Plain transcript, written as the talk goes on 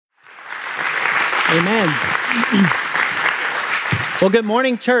Amen. Well, good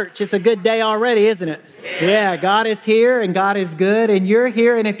morning, church. It's a good day already, isn't it? Yeah, God is here and God is good and you're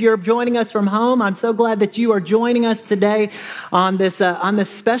here. And if you're joining us from home, I'm so glad that you are joining us today on this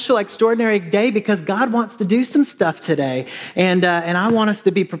special, extraordinary day because God wants to do some stuff today. And I want us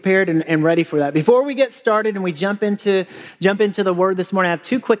to be prepared and ready for that. Before we get started and we jump into the word this morning, I have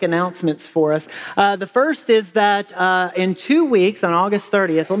two quick announcements for us. The first is that in 2 weeks, on August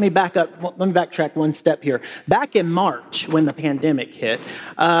 30th, let me backtrack one step here. Back in March, when the pandemic hit,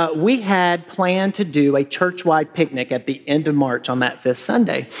 we had planned to do a church-wide picnic at the end of March on that fifth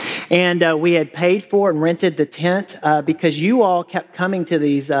Sunday. And we had paid for and rented the tent because you all kept coming to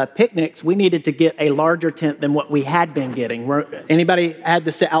these picnics. We needed to get a larger tent than what we had been getting. Anybody had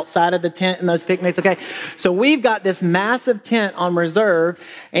to sit outside of the tent in those picnics? Okay, so we've got this massive tent on reserve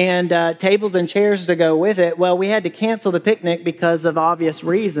and tables and chairs to go with it. Well, we had to cancel the picnic because of obvious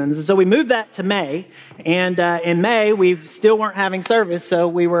reasons. And so we moved that to May. And in May, we still weren't having service, so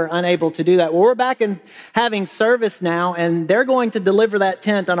we were unable to do that. Well, we're back in having service now, and they're going to deliver that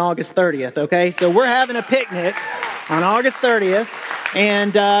tent on August 30th, okay? So we're having a picnic on August 30th,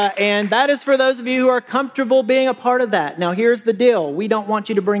 and that is for those of you who are comfortable being a part of that. Now, here's the deal. We don't want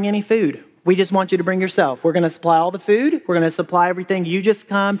you to bring any food. We just want you to bring yourself. We're going to supply all the food. We're going to supply everything. You just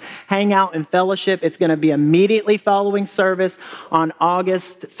come, hang out, and fellowship. It's going to be immediately following service on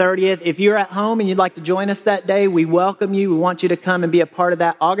August 30th. If you're at home and you'd like to join us that day, we welcome you. We want you to come and be a part of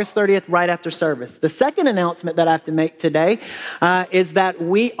that August 30th right after service. The second announcement that I have to make today is that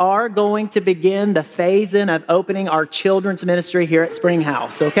we are going to begin the phase-in of opening our children's ministry here at Spring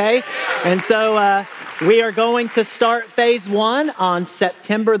House, okay? And so we are going to start phase 1 on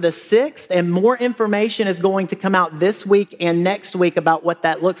September the 6th. And more information is going to come out this week and next week about what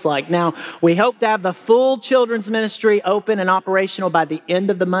that looks like. Now, we hope to have the full children's ministry open and operational by the end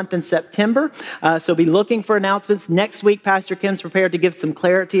of the month in September. So be looking for announcements. Next week, Pastor Kim's prepared to give some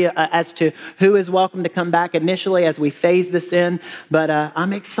clarity as to who is welcome to come back initially as we phase this in. But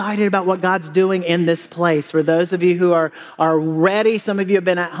I'm excited about what God's doing in this place. For those of you who are ready, some of you have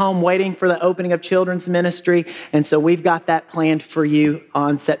been at home waiting for the opening of children's ministry. And so we've got that planned for you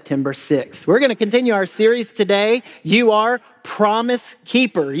on September 6th. We're going to continue our series today. You are Promise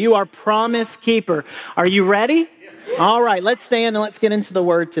Keeper. You are Promise Keeper. Are you ready? All right, let's stand and let's get into the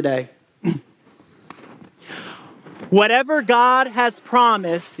word today. Whatever God has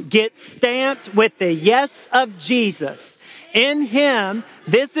promised gets stamped with the yes of Jesus. In Him,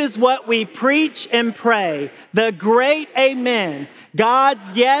 this is what we preach and pray. The great amen.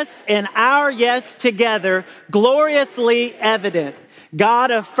 God's yes and our yes together, gloriously evident.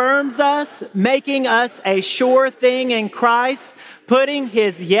 God affirms us, making us a sure thing in Christ, putting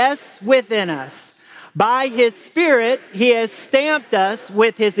His yes within us. By His Spirit, He has stamped us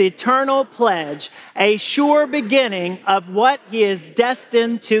with His eternal pledge, a sure beginning of what He is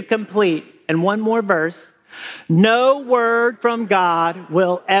destined to complete. And one more verse. No word from God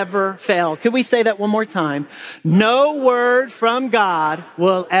will ever fail. Could we say that one more time? No word from God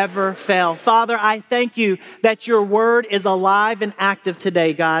will ever fail. Father, I thank you that your word is alive and active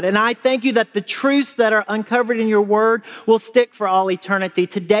today, God. And I thank you that the truths that are uncovered in your word will stick for all eternity.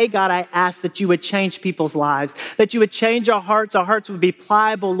 Today, God, I ask that you would change people's lives, that you would change our hearts. Our hearts would be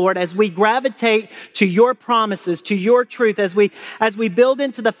pliable, Lord, as we gravitate to your promises, to your truth, as we build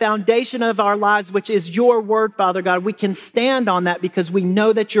into the foundation of our lives, which is your word, Father God. We can stand on that because we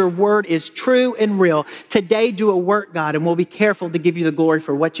know that your word is true and real. Today, do a work, God, and we'll be careful to give you the glory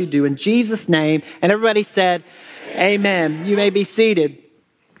for what you do. In Jesus' name, and everybody said, amen. You may be seated.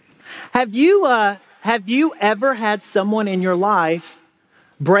 Have you ever had someone in your life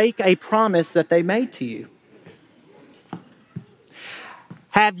break a promise that they made to you?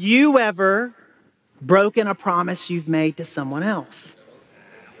 Have you ever broken a promise you've made to someone else?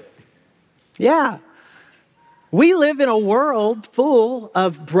 Yeah. We live in a world full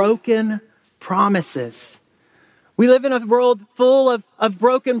of broken promises. We live in a world full of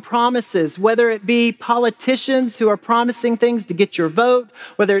broken promises, whether it be politicians who are promising things to get your vote,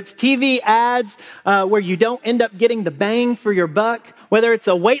 whether it's TV ads where you don't end up getting the bang for your buck, whether it's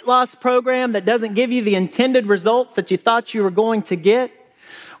a weight loss program that doesn't give you the intended results that you thought you were going to get,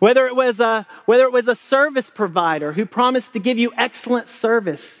 whether it was a service provider who promised to give you excellent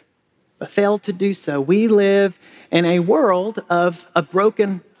service but failed to do so. We live in a world of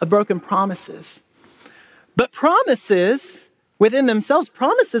broken promises. But promises within themselves,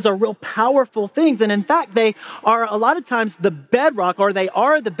 promises are real powerful things. And in fact, they are a lot of times the bedrock, or they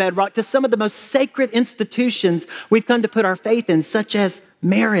are the bedrock to some of the most sacred institutions we've come to put our faith in, such as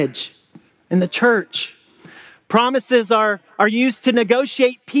marriage and the church. Promises are used to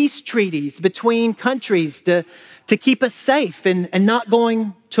negotiate peace treaties between countries to keep us safe and not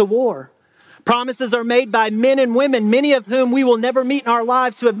going to war. Promises are made by men and women, many of whom we will never meet in our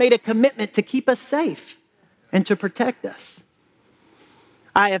lives, who have made a commitment to keep us safe and to protect us.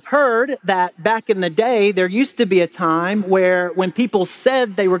 I have heard that back in the day, there used to be a time where when people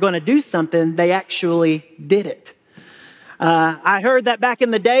said they were going to do something, they actually did it. I heard that back in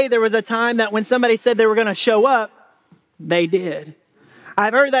the day, there was a time that when somebody said they were going to show up, they did.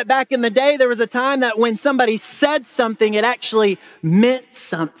 I've heard that back in the day, there was a time that when somebody said something, it actually meant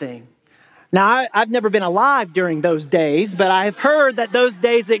something. Now, I've never been alive during those days, but I've heard that those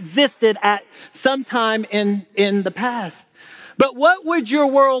days existed at some time in the past. But what would your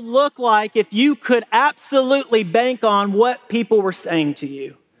world look like if you could absolutely bank on what people were saying to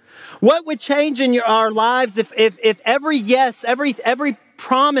you? What would change in our lives if every yes, every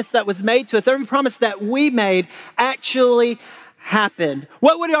promise that was made to us, every promise that we made actually happened?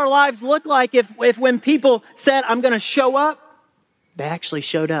 What would our lives look like if when people said, I'm going to show up, they actually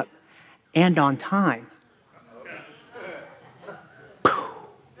showed up and on time?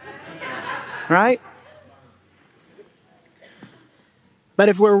 Right? But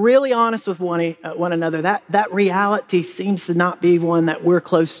if we're really honest with one another, that reality seems to not be one that we're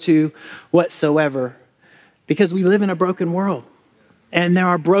close to whatsoever, because we live in a broken world and there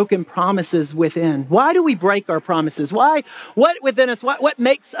are broken promises within. Why do we break our promises? What within us, what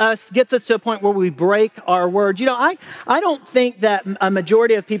makes us, gets us to a point where we break our word? You know, I don't think that a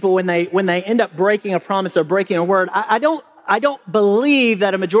majority of people, when they end up breaking a promise or breaking a word, I don't believe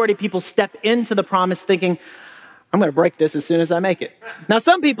that a majority of people step into the promise thinking, I'm going to break this as soon as I make it. Now,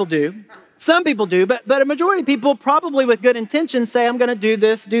 some people do, but a majority of people, probably with good intention, say, I'm going to do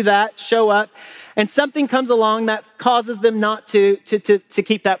this, do that, show up, and something comes along that causes them not to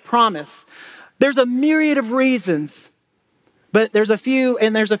keep that promise. There's a myriad of reasons, but there's a few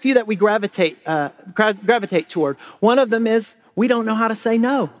that we gravitate toward. One of them is we don't know how to say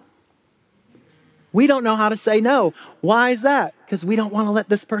no. We don't know how to say no. Why is that? Because we don't want to let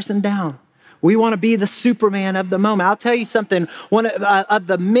this person down. We want to be the Superman of the moment. I'll tell you something. One of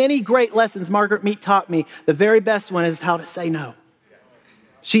the many great lessons Margaret Mead taught me, the very best one is how to say no.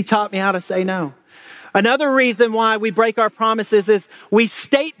 She taught me how to say no. Another reason why we break our promises is we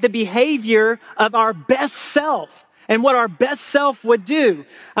state the behavior of our best self and what our best self would do.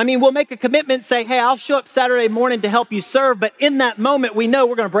 I mean, we'll make a commitment, say, hey, I'll show up Saturday morning to help you serve. But in that moment, we know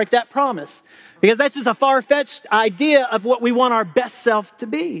we're going to break that promise, because that's just a far-fetched idea of what we want our best self to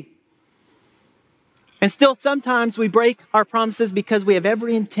be. And still, sometimes we break our promises because we have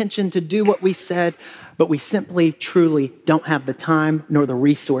every intention to do what we said, but we simply, truly don't have the time nor the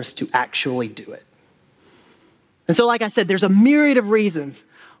resource to actually do it. And so, like I said, there's a myriad of reasons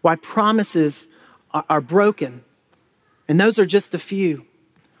why promises are broken. And those are just a few.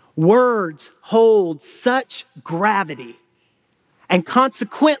 Words hold such gravity. And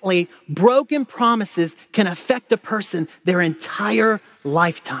consequently, broken promises can affect a person their entire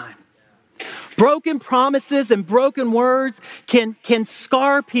lifetime. Broken promises and broken words can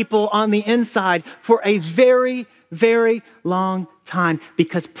scar people on the inside for a very, very long time,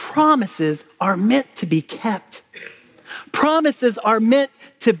 because promises are meant to be kept. Promises are meant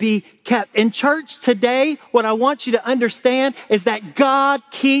to be kept. In church today, what I want you to understand is that God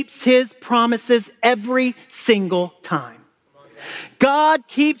keeps his promises every single time. God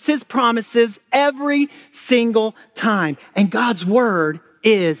keeps his promises every single time. And God's word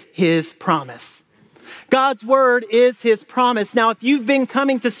is his promise. God's word is his promise. Now, if you've been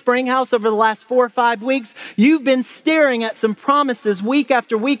coming to Springhouse over the last 4 or 5 weeks, you've been staring at some promises week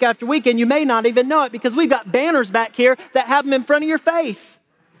after week after week, and you may not even know it, because we've got banners back here that have them in front of your face.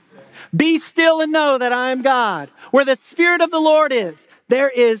 Be still and know that I am God. Where the Spirit of the Lord is, there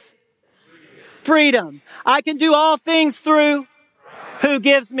is freedom. I can do all things through who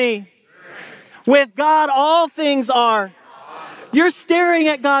gives me. With God, all things are. You're staring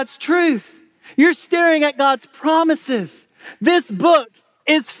at God's truth. You're staring at God's promises. This book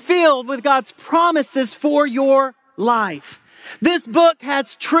is filled with God's promises for your life. This book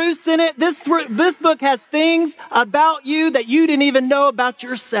has truths in it. This book has things about you that you didn't even know about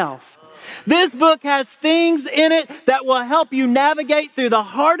yourself. This book has things in it that will help you navigate through the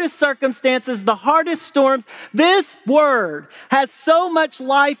hardest circumstances, the hardest storms. This word has so much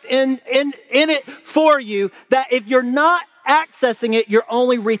life in it for you that if you're not accessing it, you're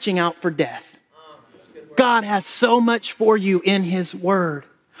only reaching out for death. God has so much for you in his word.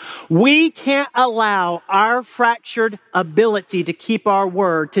 We can't allow our fractured ability to keep our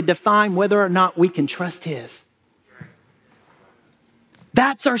word to define whether or not we can trust his.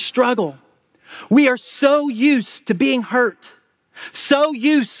 That's our struggle. We are so used to being hurt, so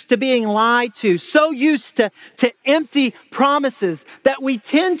used to being lied to, so used to empty promises that we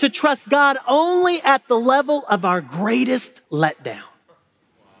tend to trust God only at the level of our greatest letdown.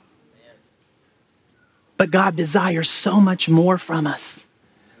 But God desires so much more from us.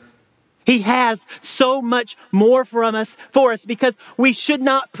 He has so much more from us, for us, because we should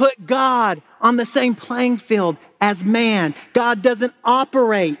not put God on the same playing field as man. God doesn't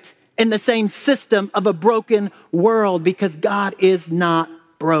operate in the same system of a broken world because God is not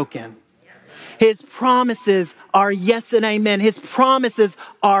broken. His promises are yes and amen. His promises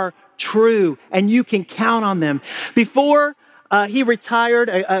are true, and you can count on them. Before he retired,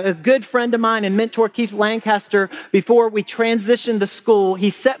 a good friend of mine and mentor, Keith Lancaster, before we transitioned to school, he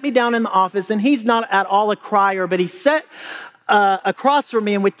sat me down in the office, and he's not at all a crier, but he sat across from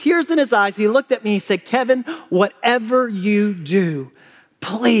me, and with tears in his eyes, he looked at me and he said, "Kevin, whatever you do,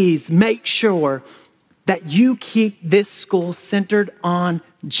 please make sure that you keep this school centered on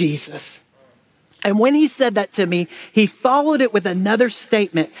Jesus." And when he said that to me, he followed it with another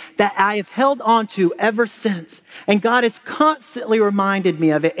statement that I have held on to ever since. And God has constantly reminded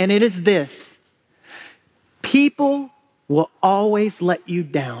me of it. And it is this: people will always let you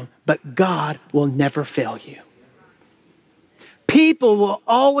down, but God will never fail you. People will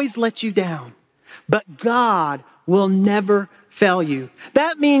always let you down, but God will never fail you.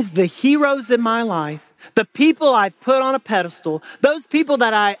 That means the heroes in my life, the people I've put on a pedestal, those people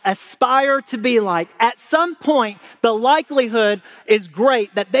that I aspire to be like, at some point, the likelihood is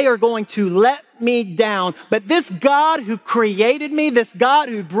great that they are going to let me down. But this God who created me, this God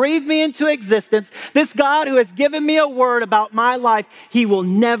who breathed me into existence, this God who has given me a word about my life, he will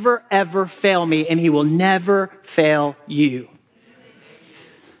never, ever fail me, and he will never fail you.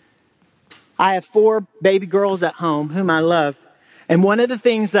 I have 4 baby girls at home whom I love. And one of the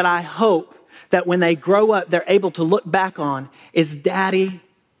things that I hope that when they grow up, they're able to look back on is Daddy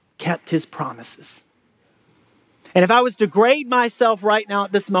kept his promises. And if I was to grade myself right now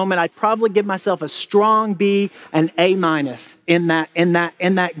at this moment, I'd probably give myself a strong B and A- in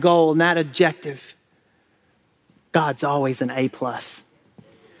that goal, in that objective. God's always an A+.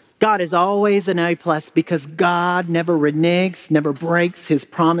 God is always an A+ because God never reneges, never breaks his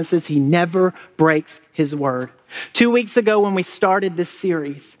promises. He never breaks his word. 2 weeks ago when we started this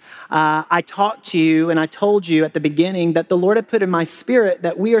series, I talked to you and I told you at the beginning that the Lord had put in my spirit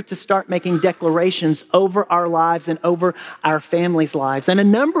that we are to start making declarations over our lives and over our families' lives. And a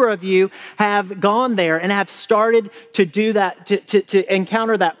number of you have gone there and have started to do that, to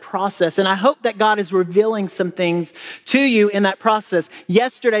encounter that process. And I hope that God is revealing some things to you in that process.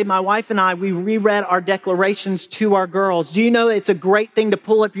 Yesterday, my wife and I, we reread our declarations to our girls. Do you know it's a great thing to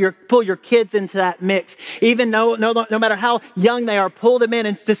pull your kids into that mix? Even no matter how young they are, pull them in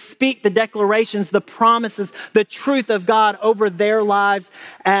and to speak the declarations, the promises, the truth of God over their lives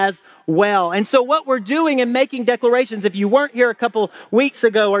as well. And so what we're doing in making declarations, if you weren't here a couple weeks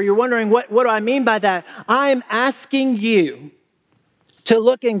ago or you're wondering what do I mean by that, I'm asking you to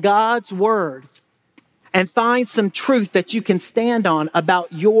look in God's word and find some truth that you can stand on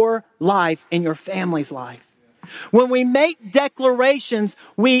about your life and your family's life. When we make declarations,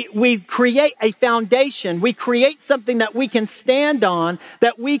 we create a foundation. We create something that we can stand on,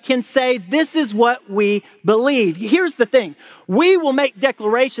 that we can say, this is what we believe. Here's the thing. We will make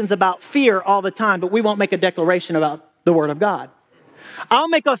declarations about fear all the time, but we won't make a declaration about the Word of God. I'll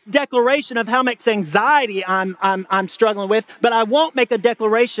make a declaration of how much anxiety I'm struggling with, but I won't make a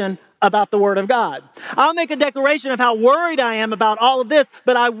declaration about the Word of God. I'll make a declaration of how worried I am about all of this,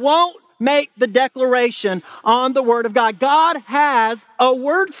 but I won't make the declaration on the Word of God. God has a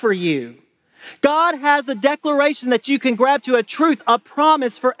word for you. God has a declaration that you can grab to, a truth, a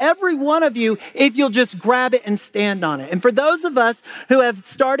promise for every one of you if you'll just grab it and stand on it. And for those of us who have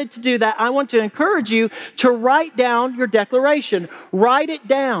started to do that, I want to encourage you to write down your declaration. Write it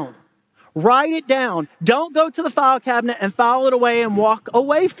down. Write it down. Don't go to the file cabinet and file it away and walk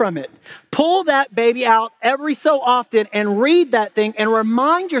away from it. Pull that baby out every so often and read that thing and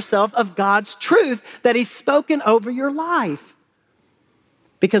remind yourself of God's truth that He's spoken over your life.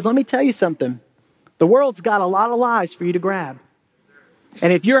 Because let me tell you something. The world's got a lot of lies for you to grab.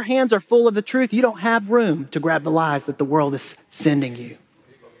 And if your hands are full of the truth, you don't have room to grab the lies that the world is sending you.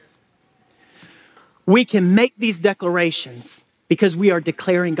 We can make these declarations because we are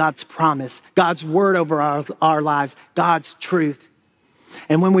declaring God's promise, God's word over our lives, God's truth.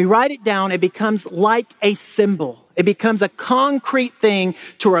 And when we write it down, it becomes like a symbol. It becomes a concrete thing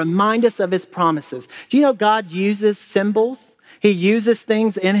to remind us of His promises. Do you know God uses symbols? He uses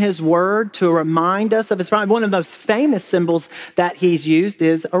things in His word to remind us of His promise. One of the most famous symbols that He's used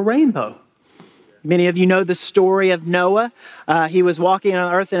is a rainbow. Many of you know the story of Noah. He was walking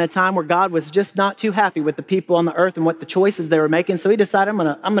on earth in a time where God was just not too happy with the people on the earth and what the choices they were making. So he decided, I'm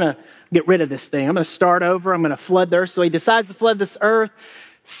gonna get rid of this thing. I'm gonna start over. I'm gonna flood the earth. So he decides to flood this earth,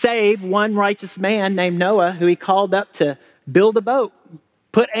 save one righteous man named Noah, who he called up to build a boat,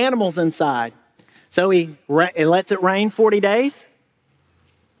 put animals inside. So he lets it rain 40 days,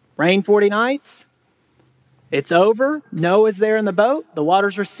 rain 40 nights. It's over. Noah's there in the boat. The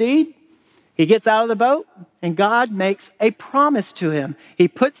waters recede. He gets out of the boat, and God makes a promise to him. He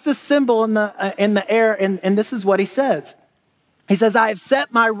puts the symbol in the air, and this is what he says. He says, I have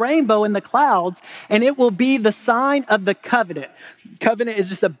set my rainbow in the clouds, and it will be the sign of the covenant. Covenant is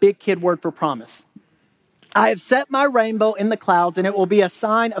just a big kid word for promise. I have set my rainbow in the clouds, and it will be a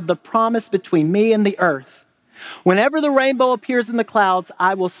sign of the promise between me and the earth. Whenever the rainbow appears in the clouds,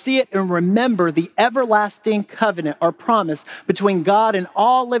 I will see it and remember the everlasting covenant or promise between God and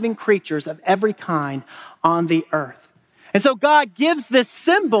all living creatures of every kind on the earth. And so God gives this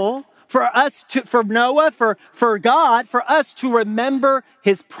symbol for us for Noah, for God, for us to remember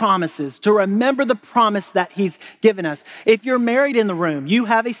his promises, to remember the promise that he's given us. If you're married in the room, you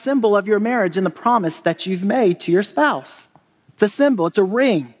have a symbol of your marriage and the promise that you've made to your spouse. It's a symbol, it's a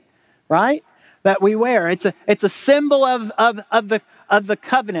ring, right? That we wear. It's a symbol of the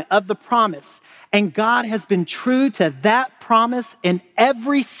covenant, of the promise. And God has been true to that promise and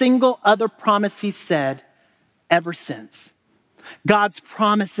every single other promise he said ever since. God's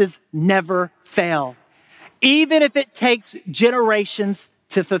promises never fail, even if it takes generations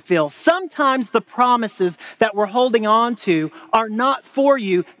to fulfill. Sometimes the promises that we're holding on to are not for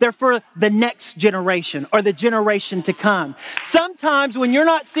you, they're for the next generation or the generation to come. Sometimes when you're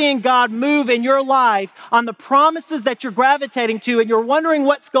not seeing God move in your life on the promises that you're gravitating to and you're wondering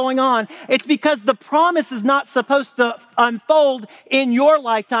what's going on, it's because the promise is not supposed to unfold in your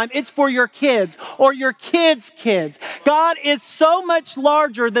lifetime. It's for your kids or your kids' kids. God is so much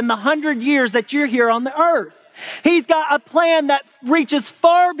larger than the 100 years that you're here on the earth. He's got a plan that reaches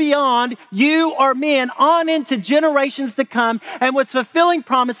far beyond you or me and on into generations to come and was fulfilling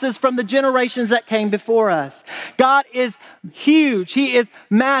promises from the generations that came before us. God is huge. He is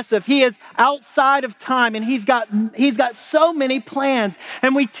massive. He is outside of time, and he's got so many plans.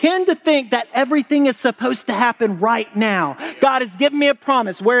 And we tend to think that everything is supposed to happen right now. God has given me a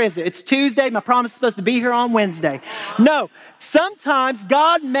promise. Where is it? It's Tuesday. My promise is supposed to be here on Wednesday. No, sometimes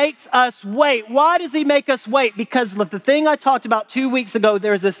God makes us wait. Why does he make us wait? Because of the thing I talked about 2 weeks ago,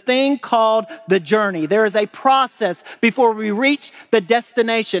 there's this thing called the journey. There is a process before we reach the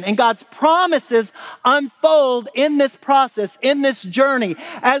destination. And God's promises unfold in this process, in this journey,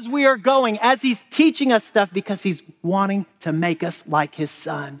 as we are going, as he's teaching us stuff, because he's wanting to make us like his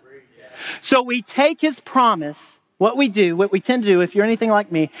son. So we take his promise. What we tend to do, if you're anything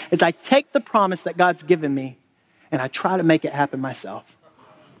like me, is I take the promise that God's given me and I try to make it happen myself.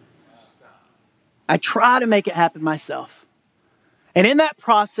 I try to make it happen myself. And in that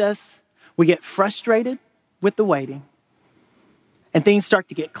process, we get frustrated with the waiting. And things start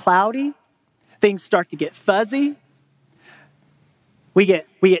to get cloudy. Things start to get fuzzy. We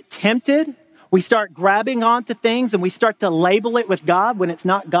get tempted. We start grabbing onto things and we start to label it with God when it's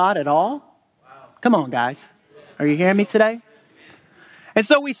not God at all. Wow. Come on, guys. Are you hearing me today? And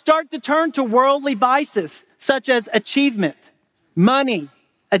so we start to turn to worldly vices such as achievement, money,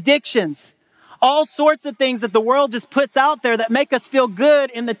 addictions, all sorts of things that the world just puts out there that make us feel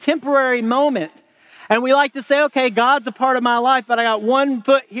good in the temporary moment. And we like to say, okay, God's a part of my life, but I got one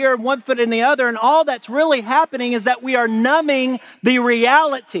foot here and one foot in the other. And all that's really happening is that we are numbing the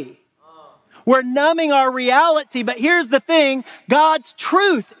reality. We're numbing our reality. But here's the thing, God's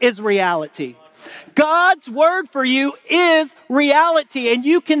truth is reality. God's word for you is reality, and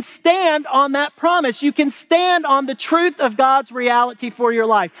you can stand on that promise. You can stand on the truth of God's reality for your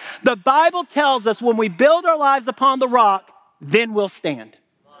life. The Bible tells us when we build our lives upon the rock, then we'll stand.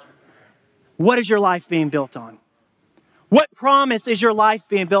 What is your life being built on? What promise is your life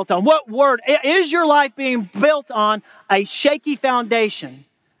being built on? What word? Is your life being built on a shaky foundation?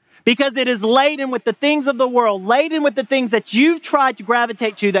 Because it is laden with the things of the world, laden with the things that you've tried to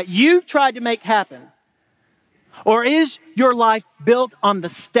gravitate to, that you've tried to make happen. Or is your life built on the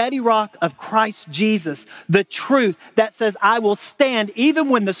steady rock of Christ Jesus, the truth that says, I will stand even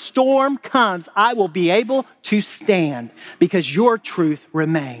when the storm comes, I will be able to stand because your truth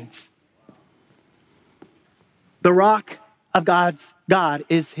remains. The rock of God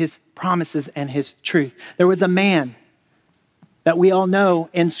is his promises and his truth. There was a man that we all know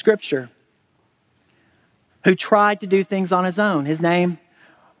in Scripture who tried to do things on his own. His name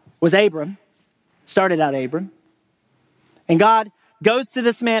was Abram, started out Abram. And God goes to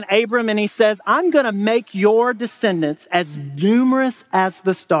this man, Abram, and he says, I'm going to make your descendants as numerous as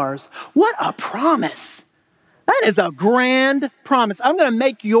the stars. What a promise. That is a grand promise. I'm going to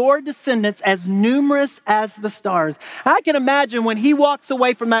make your descendants as numerous as the stars. I can imagine when he walks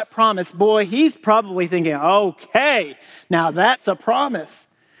away from that promise, boy, he's probably thinking, okay, now that's a promise.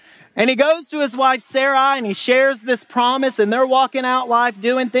 And he goes to his wife, Sarai, and he shares this promise, and they're walking out life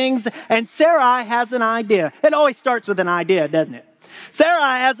doing things. And Sarai has an idea. It always starts with an idea, doesn't it?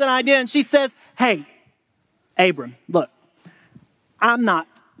 Sarai has an idea, and she says, hey, Abram, look, I'm not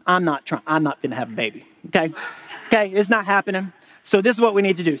finna have a baby, okay? Okay, it's not happening. So this is what we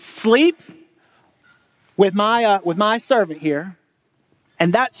need to do. Sleep with my servant here,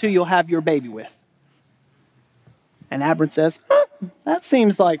 and that's who you'll have your baby with. And Abram says, that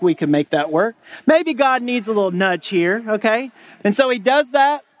seems like we can make that work. Maybe God needs a little nudge here, okay? And so he does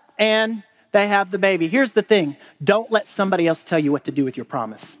that, and they have the baby. Here's the thing. Don't let somebody else tell you what to do with your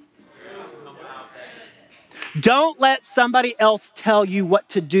promise. Don't let somebody else tell you what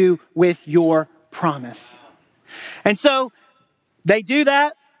to do with your promise. And so they do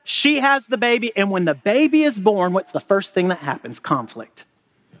that. She has the baby. And when the baby is born, what's the first thing that happens? Conflict.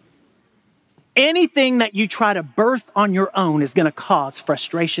 Anything that you try to birth on your own is going to cause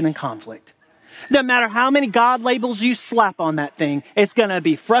frustration and conflict. No matter how many God labels you slap on that thing, it's going to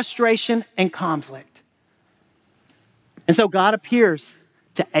be frustration and conflict. And so God appears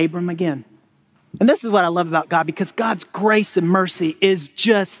to Abram again. And this is what I love about God, because God's grace and mercy is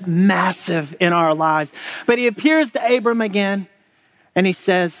just massive in our lives. But he appears to Abram again, and he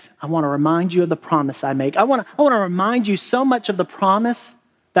says, I want to remind you of the promise I make. I want to remind you so much of the promise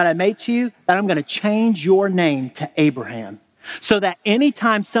that I made to you that I'm going to change your name to Abraham. So that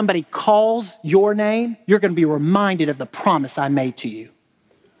anytime somebody calls your name, you're going to be reminded of the promise I made to you.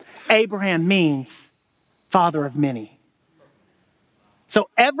 Abraham means father of many. So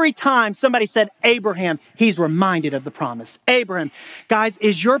every time somebody said Abraham, he's reminded of the promise. Abraham, guys,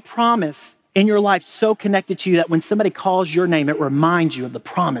 is your promise in your life so connected to you that when somebody calls your name, it reminds you of the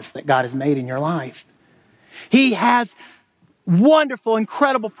promise that God has made in your life? He has wonderful,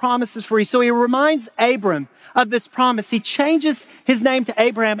 incredible promises for you. So he reminds Abram of this promise. He changes his name to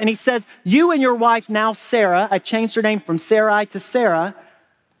Abraham, and he says, you and your wife now, Sarah, I've changed her name from Sarai to Sarah,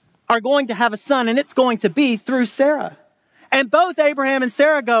 are going to have a son, and it's going to be through Sarah. And both Abraham and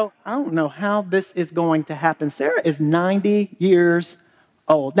Sarah go, I don't know how this is going to happen. Sarah is 90 years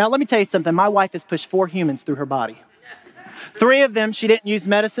old. Now, let me tell you something. My wife has pushed 4 humans through her body. 3 of them she didn't use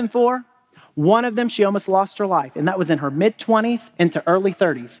medicine for. 1 of them, she almost lost her life, and that was in her mid-20s into early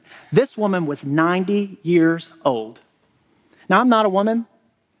 30s. This woman was 90 years old. Now, I'm not a woman,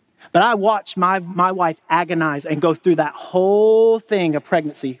 but I watched my wife agonize and go through that whole thing of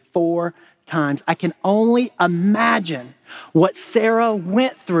pregnancy 4 times. I can only imagine what Sarah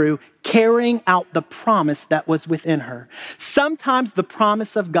went through carrying out the promise that was within her. Sometimes the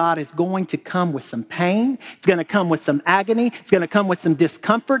promise of God is going to come with some pain. It's going to come with some agony. It's going to come with some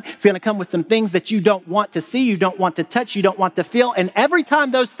discomfort. It's going to come with some things that you don't want to see, you don't want to touch, you don't want to feel. And every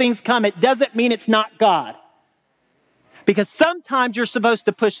time those things come, it doesn't mean it's not God. Because sometimes you're supposed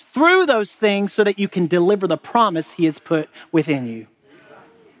to push through those things so that you can deliver the promise he has put within you.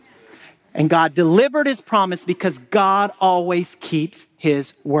 And God delivered his promise because God always keeps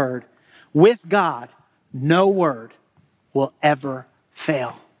his word. With God, no word will ever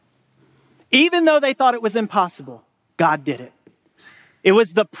fail. Even though they thought it was impossible, God did it. It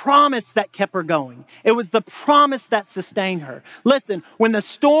was the promise that kept her going. It was the promise that sustained her. Listen, when the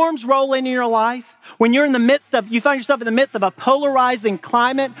storms roll into your life, when you find yourself in the midst of a polarizing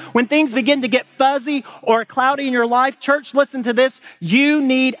climate, when things begin to get fuzzy or cloudy in your life, church, listen to this, you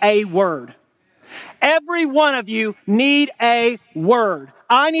need a word. Every one of you need a word.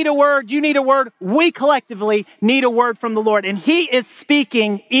 I need a word. You need a word. We collectively need a word from the Lord. And he is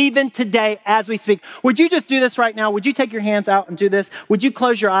speaking even today as we speak. Would you just do this right now? Would you take your hands out and do this? Would you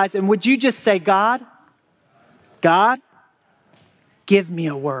close your eyes and would you just say, God, give me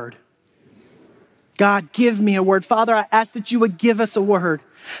a word. God, give me a word. Father, I ask that you would give us a word.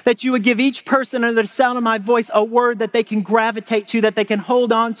 That you would give each person under the sound of my voice a word that they can gravitate to, that they can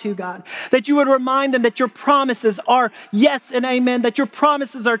hold on to, God. That you would remind them that your promises are yes and amen, that your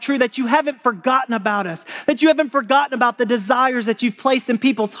promises are true, that you haven't forgotten about us, that you haven't forgotten about the desires that you've placed in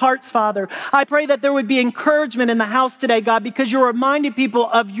people's hearts, Father. I pray that there would be encouragement in the house today, God, because you're reminding people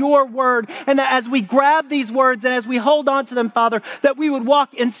of your word, and that as we grab these words and as we hold on to them, Father, that we would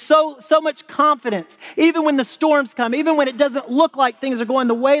walk in so much confidence, even when the storms come, even when it doesn't look like things are going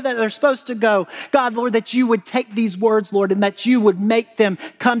the way that they're supposed to go. God, Lord, that you would take these words, Lord, and that you would make them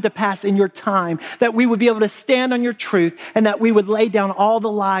come to pass in your time, that we would be able to stand on your truth and that we would lay down all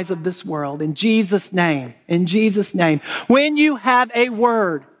the lies of this world. In Jesus' name, in Jesus' name. When you have a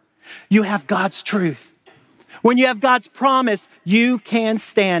word, you have God's truth. When you have God's promise, you can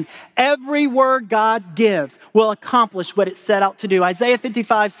stand. Every word God gives will accomplish what it set out to do. Isaiah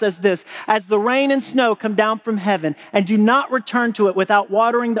 55 says this, as the rain and snow come down from heaven and do not return to it without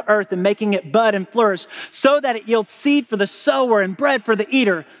watering the earth and making it bud and flourish, so that it yields seed for the sower and bread for the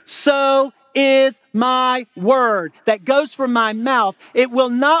eater, so is my word that goes from my mouth. It will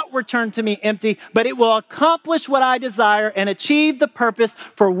not return to me empty, but it will accomplish what I desire and achieve the purpose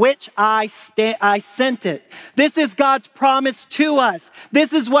for which I sent it. This is God's promise to us.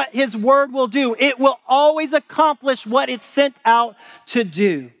 This is what his word will do. It will always accomplish what it's sent out to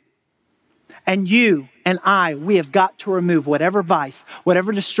do. And you and I, we have got to remove whatever vice,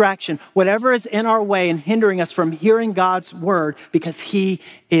 whatever distraction, whatever is in our way and hindering us from hearing God's word, because he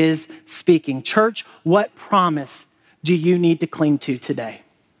is speaking. Church, what promise do you need to cling to today?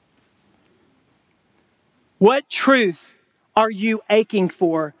 What truth are you aching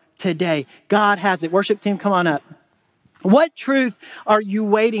for today? God has it. Worship team, come on up. What truth are you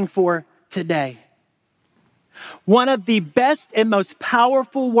waiting for today? One of the best and most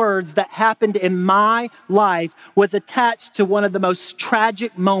powerful words that happened in my life was attached to one of the most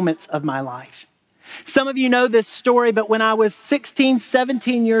tragic moments of my life. Some of you know this story, but when I was 16,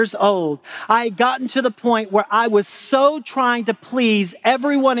 17 years old, I had gotten to the point where I was so trying to please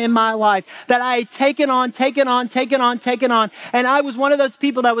everyone in my life that I had taken on. And I was one of those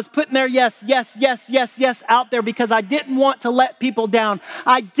people that was putting their yes out there because I didn't want to let people down.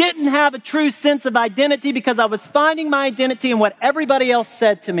 I didn't have a true sense of identity because I was finding my identity in what everybody else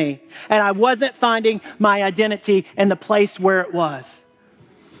said to me. And I wasn't finding my identity in the place where it was.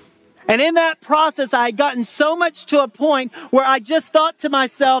 And in that process, I had gotten so much to a point where I just thought to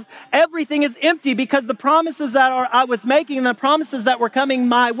myself, everything is empty because the promises that I was making and the promises that were coming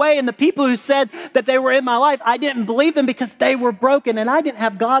my way and the people who said that they were in my life, I didn't believe them because they were broken and I didn't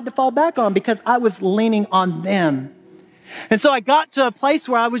have God to fall back on because I was leaning on them. And so I got to a place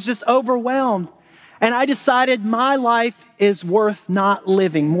where I was just overwhelmed and I decided my life is worth not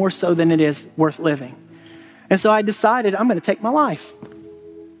living more so than it is worth living. And so I decided I'm going to take my life.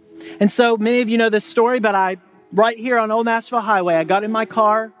 And so many of you know this story, but right here on Old Nashville Highway, I got in my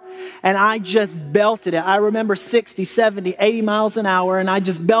car and I just belted it. I remember 60, 70, 80 miles an hour and I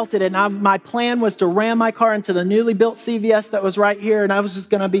just belted it. And my plan was to ram my car into the newly built CVS that was right here and I was just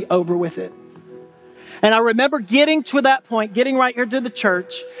going to be over with it. And I remember getting to that point, getting right here to the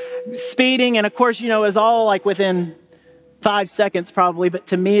church, speeding. And of course, it was all like within 5 seconds probably, but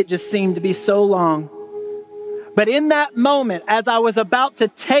to me it just seemed to be so long. But in that moment, as I was about to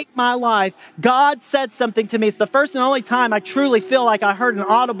take my life, God said something to me. It's the first and only time I truly feel like I heard an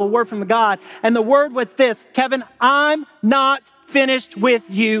audible word from God. And the word was this, Kevin, I'm not finished with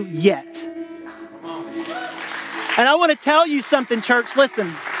you yet. And I want to tell you something, church.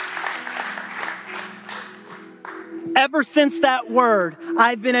 Listen. Ever since that word,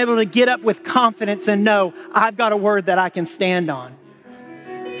 I've been able to get up with confidence and know I've got a word that I can stand on.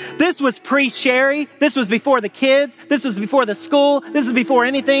 This was pre-Sherry. This was before the kids. This was before the school. This is before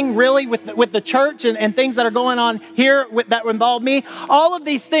anything really with the church and things that are going on here that involve me. All of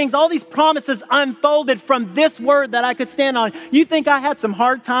these things, all these promises unfolded from this word that I could stand on. You think I had some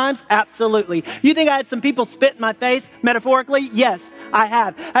hard times? Absolutely. You think I had some people spit in my face, metaphorically? Yes, I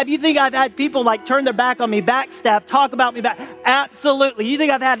have. You think I've had people like turn their back on me, backstab, talk about me back? Absolutely. You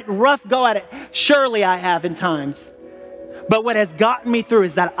think I've had a rough go at it? Surely I have in times. But what has gotten me through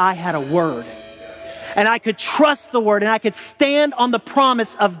is that I had a word. And I could trust the word and I could stand on the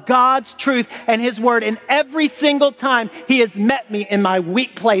promise of God's truth and his word. And every single time he has met me in my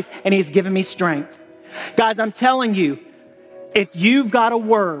weak place and he's given me strength. Guys, I'm telling you, if you've got a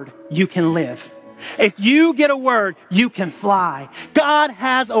word, you can live. If you get a word, you can fly. God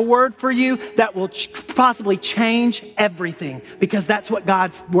has a word for you that will possibly change everything because that's what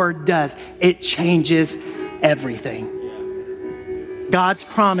God's word does. It changes everything. God's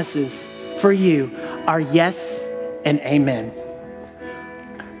promises for you are yes and amen.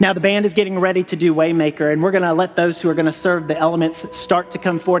 Now the band is getting ready to do Waymaker, and we're going to let those who are going to serve the elements start to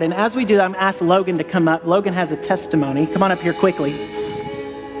come forward. And as we do that, I'm going to ask Logan to come up. Logan has a testimony. Come on up here quickly.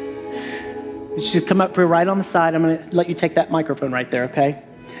 You should come up here right on the side. I'm going to let you take that microphone right there, okay?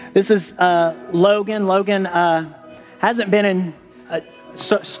 This is Logan. Logan hasn't been in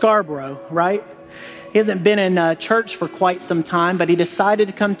Scarborough, right? He hasn't been in church for quite some time, but he decided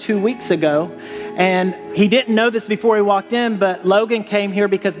to come 2 weeks ago. And he didn't know this before he walked in, but Logan came here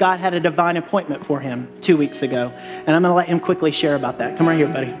because God had a divine appointment for him 2 weeks ago. And I'm going to let him quickly share about that. Come right here,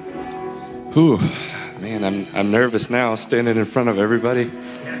 buddy. Ooh, man, I'm nervous now, standing in front of everybody.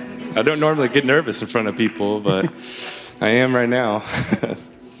 I don't normally get nervous in front of people, but I am right now.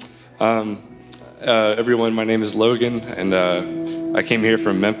 Everyone, my name is Logan, and I came here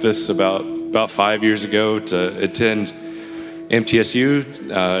from Memphis about 5 years ago to attend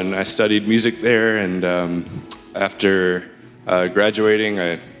MTSU, and I studied music there. And after graduating,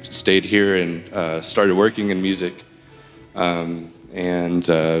 I stayed here and started working in music. During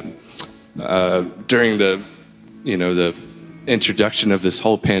the introduction of this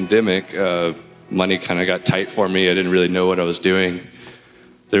whole pandemic, money kind of got tight for me. I didn't really know what I was doing.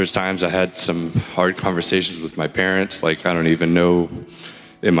 There was times I had some hard conversations with my parents, like, I don't even know,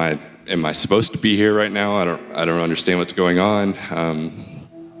 am I supposed to be here right now? I don't understand what's going on.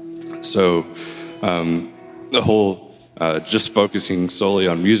 The whole just focusing solely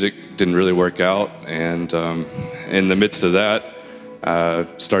on music didn't really work out. And in the midst of that,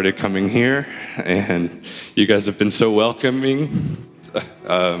 started coming here, and you guys have been so welcoming.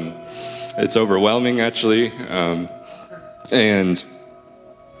 It's overwhelming, actually. And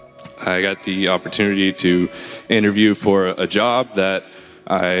I got the opportunity to interview for a job that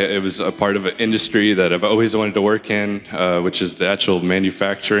it was a part of an industry that I've always wanted to work in, which is the actual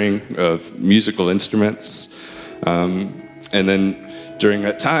manufacturing of musical instruments. And then during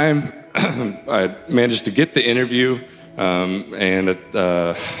that time, I managed to get the interview, and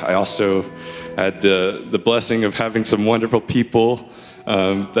I also had the blessing of having some wonderful people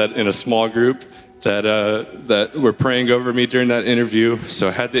that in a small group that were praying over me during that interview. So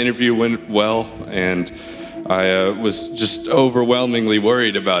I had the interview, went well, and I was just overwhelmingly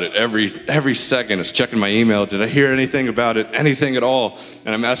worried about it. Every second I was checking my email. Did I hear anything about it? Anything at all?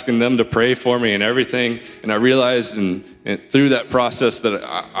 And I'm asking them to pray for me and everything. And I realized and through that process that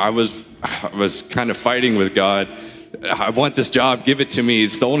I was kind of fighting with God. I want this job. Give it to me.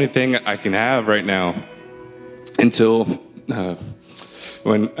 It's the only thing I can have right now. Until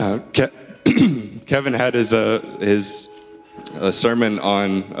when Kevin had his sermon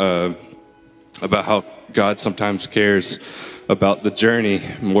on about how God sometimes cares about the journey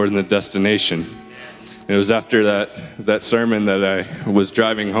more than the destination. And it was after that sermon that I was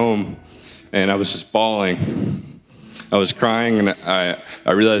driving home, and I was just bawling. I was crying, and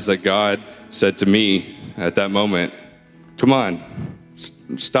I realized that God said to me at that moment, "Come on,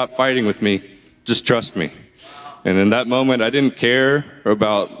 stop fighting with me, just trust me." And in that moment, I didn't care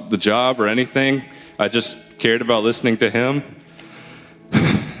about the job or anything. I just cared about listening to him.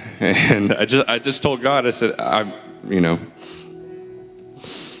 And I just told God, I said,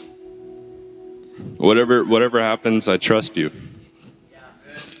 whatever happens, I trust you.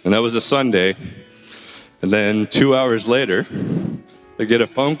 And that was a Sunday. And then 2 hours later, I get a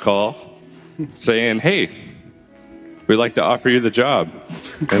phone call saying, "Hey, we'd like to offer you the job."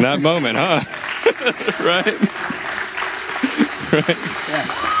 In that moment, huh? Right? Right? Yeah.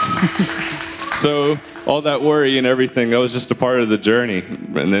 So all that worry and everything, that was just a part of the journey.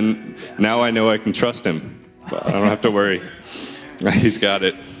 And then now I know I can trust him. But I don't have to worry. He's got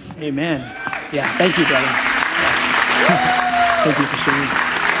it. Amen. Yeah, thank you, brother. Yeah. Thank you for sharing.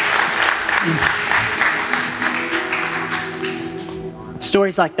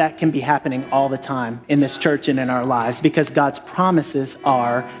 Stories like that can be happening all the time in this church and in our lives because God's promises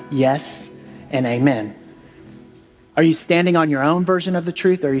are yes and amen. Are you standing on your own version of the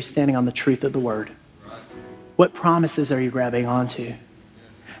truth, or are you standing on the truth of the word? What promises are you grabbing onto?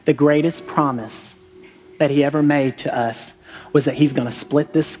 The greatest promise that he ever made to us was that he's going to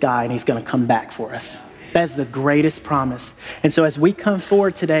split this sky and he's going to come back for us. That's the greatest promise. And so as we come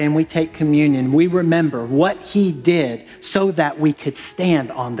forward today and we take communion, we remember what he did so that we could stand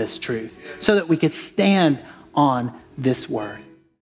on this truth, so that we could stand on this word.